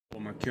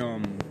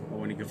Akim. I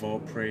want to give all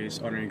praise,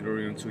 honor, and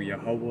glory unto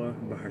Yahweh,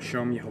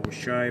 Bahasham,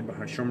 Yahushai,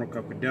 Bahasham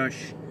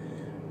Rakakadash.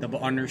 Double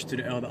honors to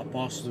the elder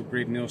apostles of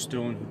Great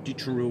Millstone who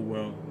teach and rule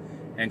well.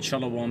 And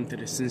Shalom to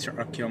the sincere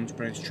Akim,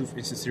 spreading truth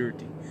and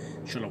sincerity.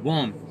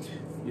 Shalom.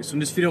 So in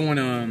this video, I want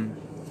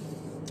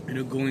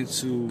to go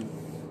into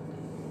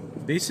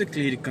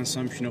basically the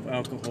consumption of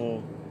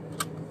alcohol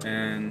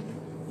and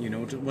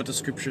what the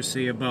scriptures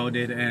say about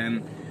it,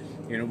 and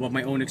what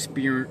my own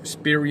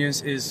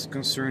experience is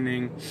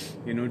concerning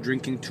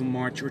drinking too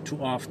much or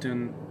too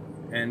often,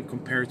 and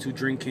compared to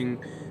drinking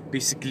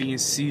basically in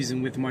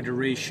season with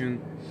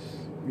moderation,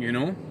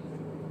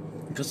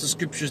 because the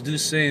scriptures do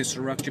say in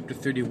Sirach chapter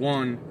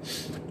 31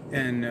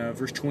 and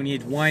verse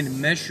 28, wine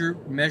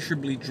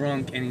measurably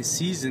drunk and in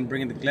season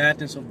bringing the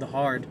gladness of the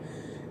heart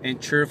and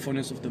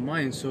cheerfulness of the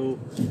mind. So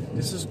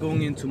this is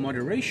going into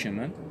moderation,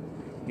 man.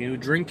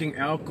 Drinking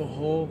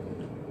alcohol,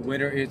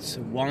 whether it's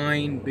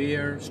wine,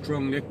 beer,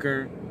 strong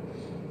liquor,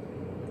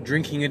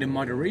 drinking it in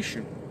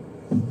moderation.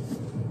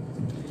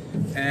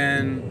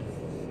 And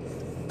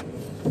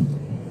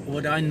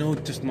what I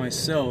noticed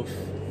myself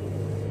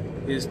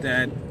is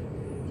that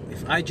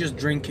if I just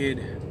drink it,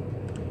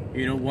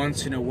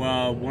 once in a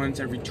while, once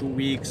every 2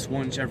 weeks,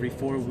 once every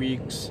 4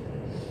 weeks,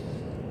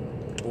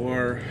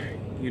 or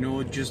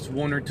just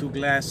 1 or 2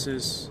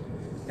 glasses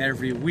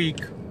every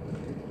week,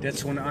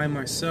 that's when I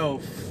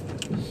myself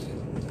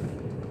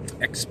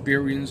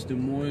experience the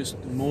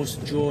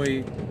most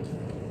joy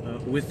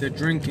with the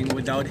drinking,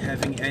 without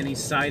having any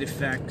side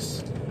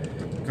effects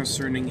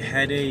concerning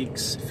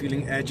headaches,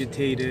 feeling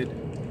agitated,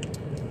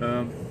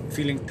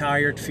 feeling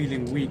tired,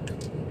 feeling weak.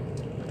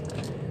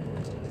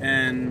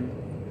 And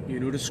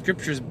the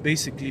scriptures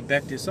basically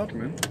back this up,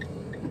 man.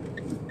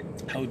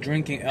 How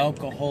drinking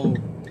alcohol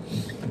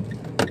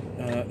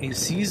in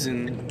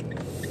season,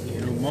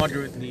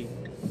 moderately,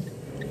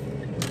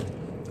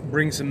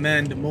 brings a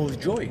man the most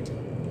joy.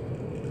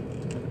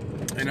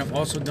 And I've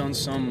also done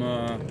some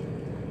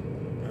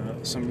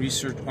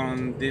research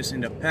on this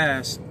in the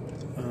past.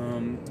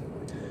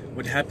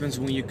 What happens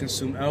when you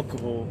consume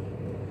alcohol,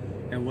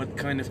 and what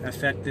kind of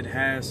effect it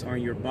has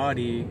on your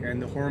body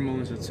and the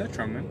hormones,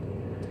 etc., man.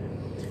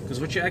 Because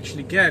what you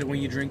actually get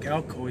when you drink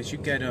alcohol is you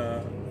get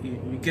a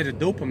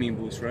dopamine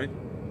boost, right?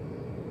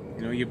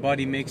 Your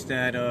body makes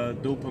that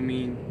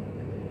dopamine,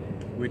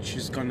 which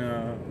is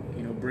gonna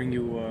bring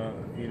you a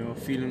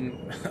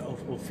feeling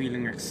of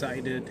feeling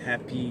excited,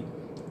 happy,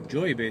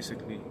 joy,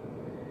 basically.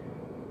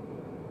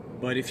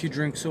 But if you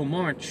drink so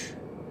much,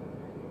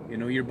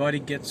 your body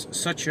gets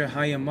such a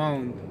high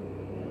amount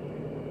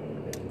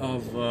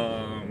of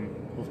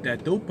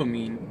that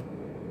dopamine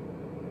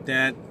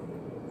that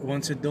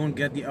once it don't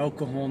get the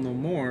alcohol no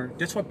more,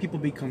 that's why people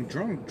become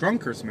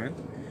drunkards, man.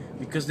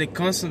 Because they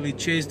constantly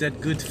chase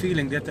that good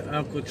feeling that the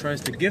alcohol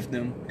tries to give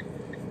them,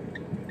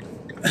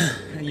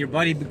 and your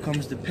body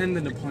becomes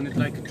dependent upon it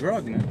like a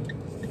drug, man.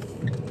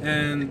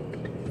 And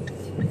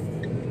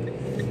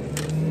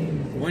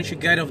once you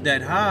get off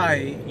that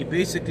high,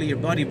 your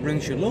body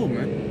brings you low,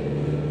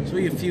 man. So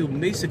you feel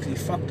basically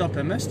fucked up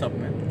and messed up,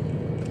 man.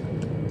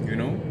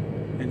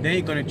 And then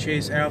you're gonna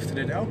chase after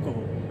that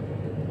alcohol.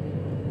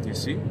 You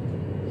see?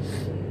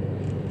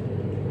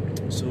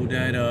 So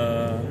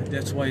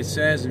that's why it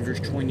says in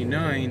verse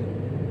 29,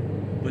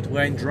 but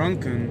when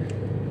drunken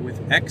with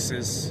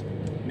excess,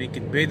 make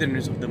it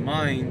bitterness of the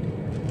mind,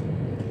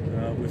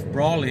 with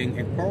brawling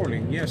and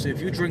quarreling. Yeah, so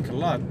if you drink a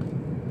lot,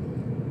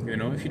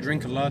 if you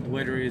drink a lot,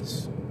 whether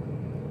it's,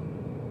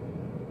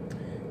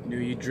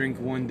 you drink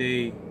one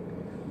day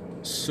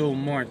so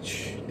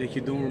much that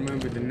you don't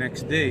remember the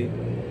next day,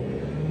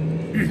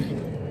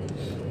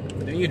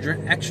 then you're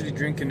actually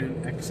drinking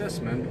in excess,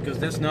 man, because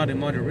that's not in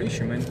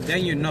moderation, man.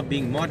 Then you're not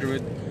being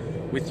moderate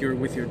with your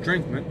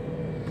drink, man.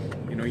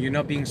 You're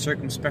not being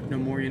circumspect no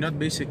more. You're not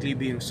basically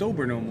being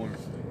sober no more.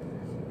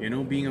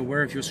 Being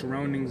aware of your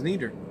surroundings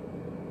neither.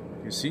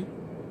 You see?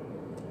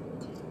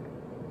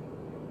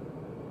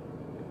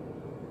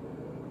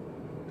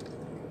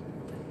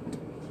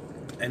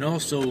 And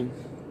also,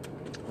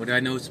 what I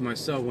noticed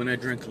myself when I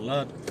drank a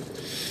lot,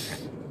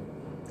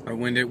 or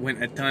when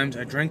at times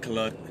I drank a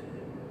lot,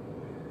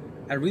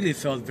 I really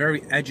felt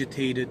very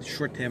agitated,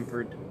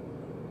 short-tempered,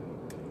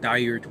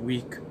 tired,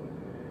 weak.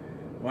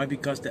 Why?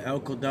 Because the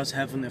alcohol does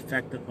have an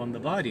effect upon the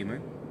body,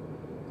 man.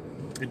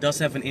 It does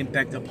have an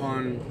impact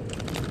upon,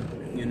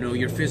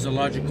 your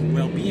physiological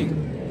well-being.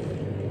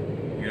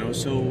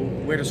 So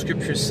where the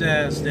scripture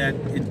says that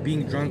it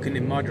being drunken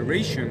in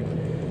moderation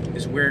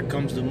is where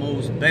comes the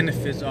most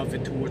benefits of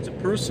it towards a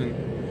person,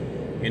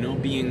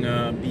 being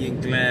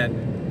glad,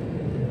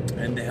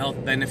 and the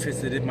health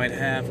benefits that it might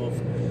have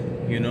of,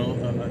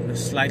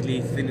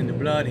 slightly thinning the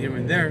blood here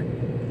and there.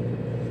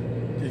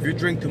 If you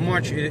drink too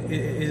much, it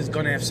is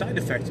going to have side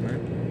effects, man.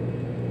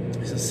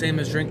 It's the same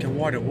as drinking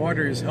water.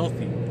 Water is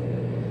healthy,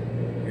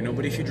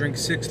 but if you drink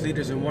 6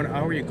 liters in 1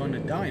 hour, you're going to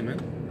die, man.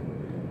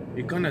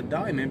 You're going to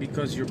die, man,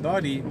 because your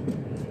body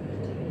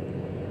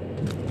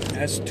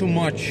has too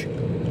much,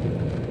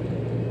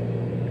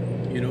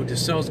 the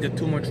cells get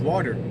too much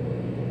water,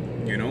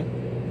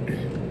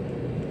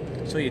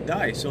 until you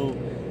die. So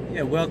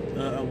yeah,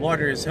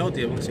 water is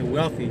healthy. I won't say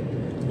wealthy.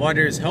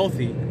 Water is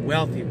healthy.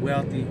 Wealthy.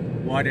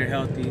 Water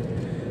healthy.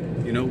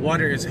 You know,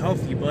 water is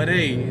healthy, but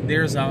hey,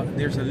 there's a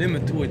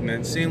limit to it,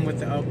 man. Same with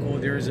the alcohol.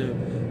 There's a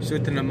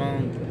certain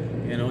amount,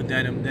 you know,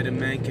 that a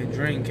man can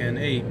drink. And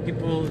hey,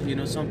 people, you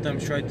know,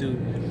 sometimes try to,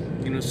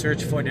 you know,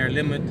 search for their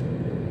limit.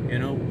 You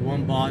know,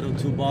 1 bottle,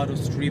 2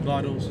 bottles, 3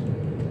 bottles.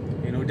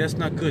 You know, that's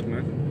not good,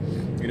 man.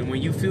 You know,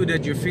 when you feel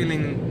that you're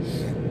feeling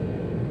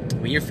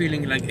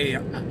like, hey,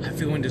 I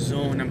feel in the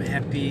zone, I'm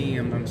happy,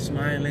 I'm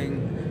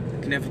smiling,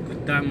 I can have a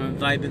good time, I'm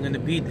vibing on the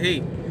beat.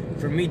 Hey,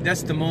 for me,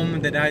 that's the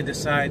moment that I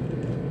decide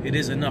it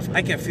is enough.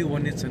 I can feel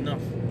when it's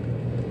enough.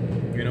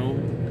 You know,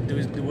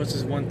 there was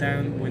this one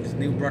time when this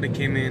new brother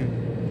came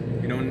in,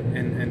 you know,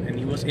 and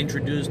he was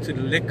introduced to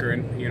the liquor,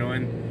 and you know,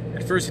 and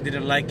at first he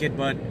didn't like it,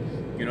 but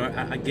you know,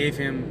 I gave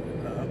him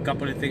a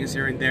couple of things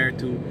here and there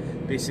to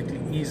basically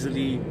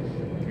easily,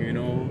 you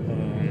know,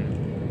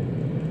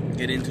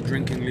 get into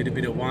drinking a little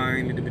bit of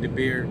wine, a little bit of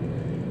beer,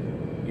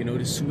 you know,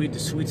 the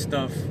sweet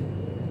stuff,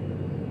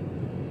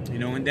 you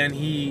know. And then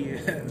he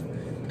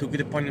took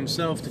it upon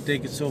himself to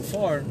take it so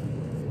far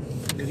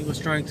that he was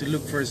trying to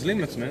look for his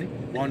limits, man.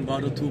 1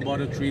 bottle, 2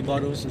 bottles, 3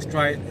 bottles, and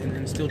try it,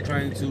 and still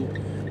trying to,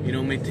 you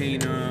know,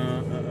 maintain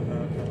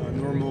a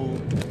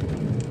normal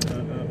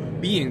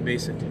being,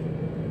 basically.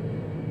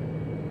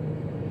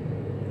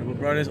 And my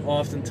brothers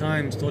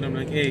oftentimes told him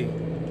like, hey,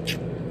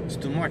 it's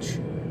too much.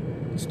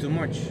 It's too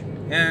much.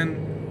 And,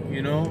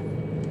 you know,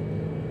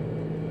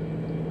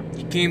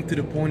 he came to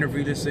the point of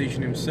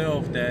realization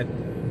himself that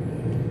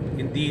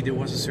indeed there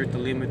was a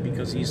certain limit,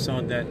 because he saw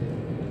that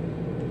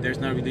there's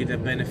not really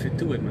that benefit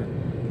to it, man.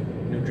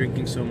 You know,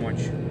 drinking so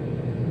much.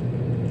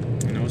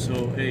 You know,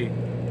 so hey,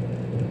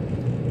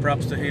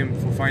 props to him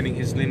for finding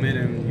his limit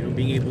and, you know,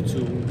 being able to,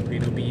 you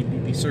know,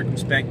 be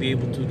circumspect, be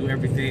able to do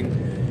everything,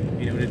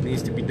 you know, that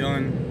needs to be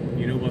done,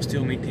 you know, while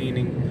still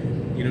maintaining,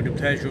 you know, the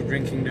pleasure of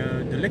drinking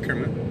the liquor,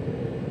 man.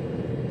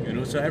 You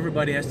know, so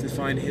everybody has to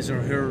find his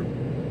or her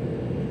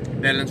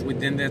balance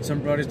within that. Some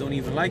brothers don't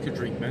even like to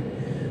drink, man.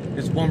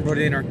 There's one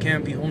brother in our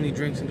camp, he only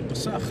drinks in the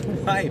Pesach.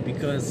 Why?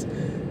 Because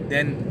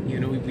then, you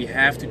know, we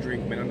have to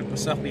drink, man. On the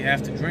Pesach, we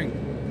have to drink.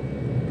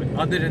 But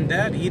other than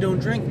that, he don't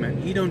drink,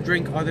 man. He don't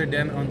drink other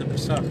than on the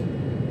Pesach.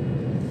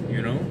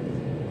 You know?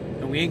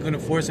 And we ain't going to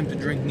force him to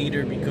drink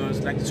neither, because,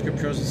 like the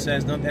scripture also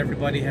says, not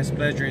everybody has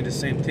pleasure in the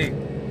same thing.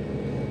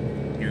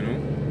 You know?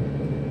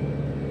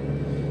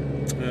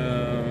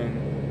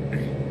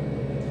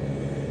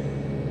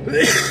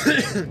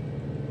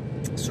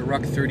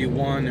 Sirach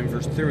 31 and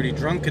verse 30,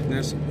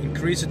 drunkenness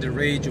increaseth the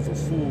rage of a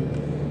fool,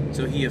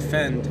 so he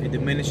offend, it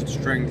diminished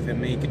strength and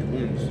make it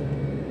wounds.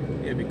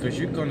 Yeah, because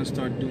you're gonna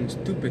start doing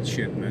stupid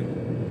shit,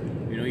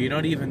 man. You know, you're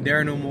not even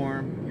there no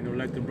more. You know,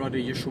 like the brother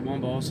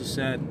Yeshua also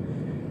said,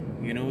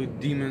 you know,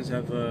 demons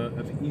have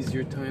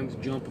easier time to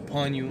jump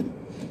upon you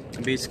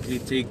and basically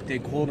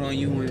take hold on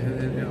you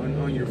and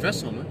on your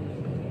vessel, man.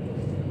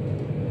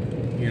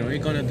 You know,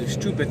 you're gonna do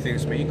stupid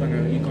things, man.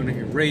 You're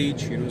gonna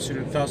rage. You know,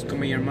 certain thoughts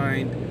come in your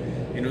mind.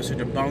 You know, so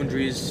the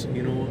boundaries,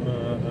 you know,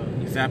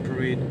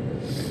 evaporate.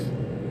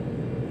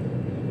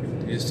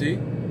 You see?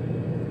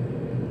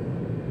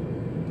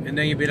 And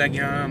then you'll be like,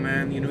 yeah,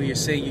 man, you know, you're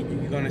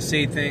gonna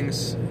say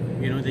things,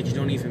 you know, that you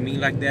don't even mean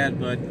like that,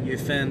 but you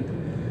offend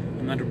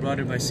another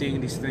brother by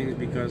saying these things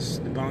because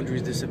the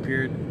boundaries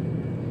disappeared.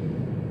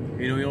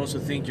 You know, you also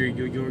think you're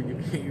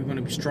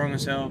gonna be strong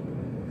as hell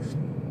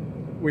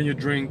when you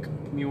drink.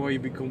 Meanwhile, you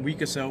become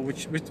weak as hell,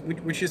 which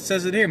it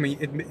says it here, man.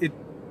 It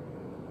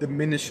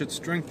diminishes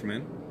strength,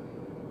 man.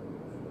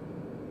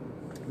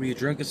 When you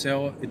drink as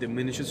hell, it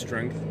diminishes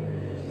strength,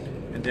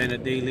 and then a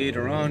day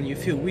later on, you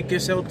feel weak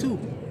as hell too.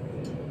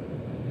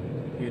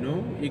 You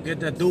know, you get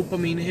that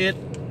dopamine hit,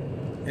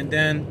 and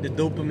then the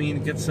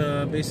dopamine gets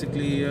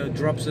basically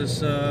drops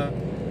us,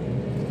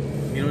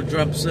 you know,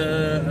 drops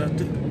to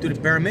the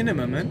bare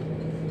minimum, man.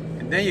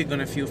 And then you're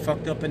gonna feel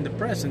fucked up and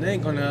depressed, and then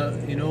you're gonna,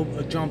 you know,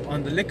 jump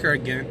on the liquor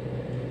again.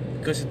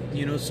 Because,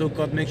 you know,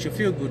 so-called makes you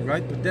feel good,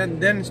 right? But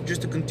then it's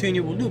just a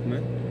continual loop,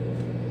 man.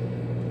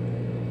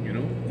 You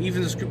know,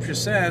 even the scripture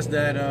says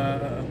that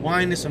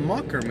wine is a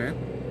mocker, man.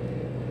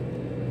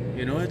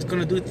 You know, it's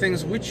gonna do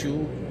things with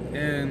you,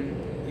 and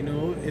you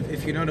know,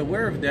 if you're not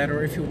aware of that,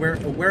 or if you're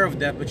aware of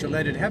that, but you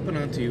let it happen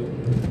unto you,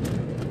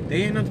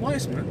 they ain't not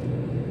wise, man.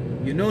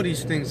 You know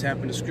these things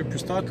happen. The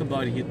scriptures talk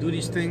about it. You do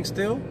these things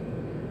still,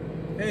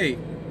 hey,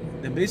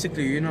 then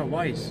basically you're not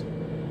wise,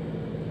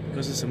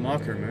 because it's a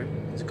mocker, man.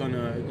 It's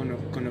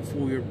gonna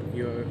fool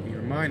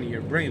your mind and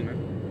your brain, man.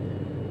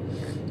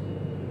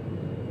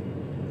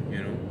 You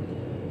know.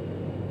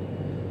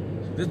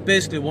 So that's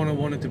basically what I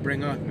wanted to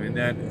bring out, man.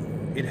 That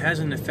it has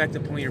an effect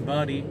upon your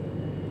body,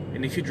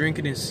 and if you drink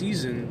it in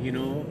season, you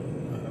know,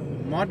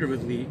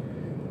 moderately,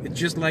 it's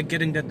just like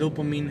getting that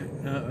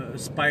dopamine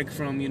spike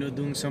from, you know,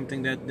 doing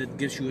something that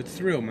gives you a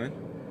thrill, man.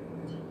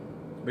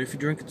 But if you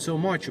drink it so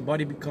much, your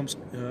body becomes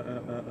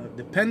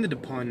dependent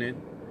upon it.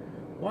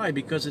 Why?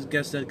 Because it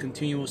gets that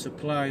continual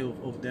supply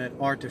of that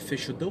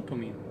artificial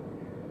dopamine.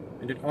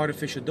 And that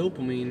artificial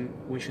dopamine,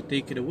 once you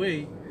take it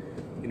away,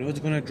 You know, it's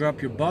gonna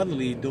drop your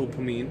bodily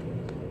dopamine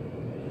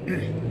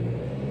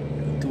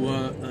to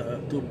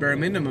a bare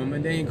minimum,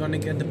 and then you're gonna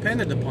get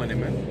dependent upon it,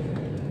 man.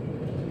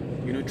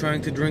 You know,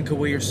 trying to drink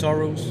away your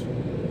sorrows.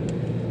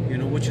 You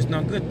know, which is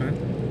not good, man.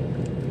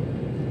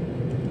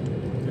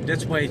 But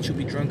that's why it should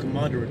be drunk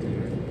moderately,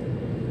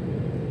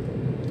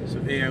 man.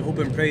 So, hey, I hope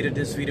and pray that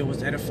this video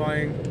was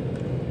edifying.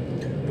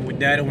 And with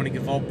that, I want to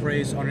give all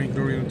praise, honor, and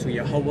glory unto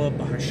Yahweh,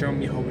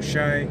 Bahasham, Yahweh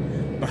Shai,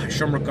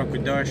 Bahasham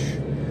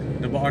Rakakudash.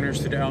 Double honors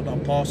to the elder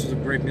apostles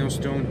of Great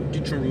Millstone who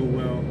teach and rule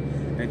well.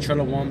 And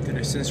shalom to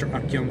the sincere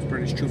Akyams,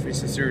 bring his truth and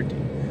sincerity.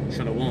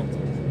 Shalom.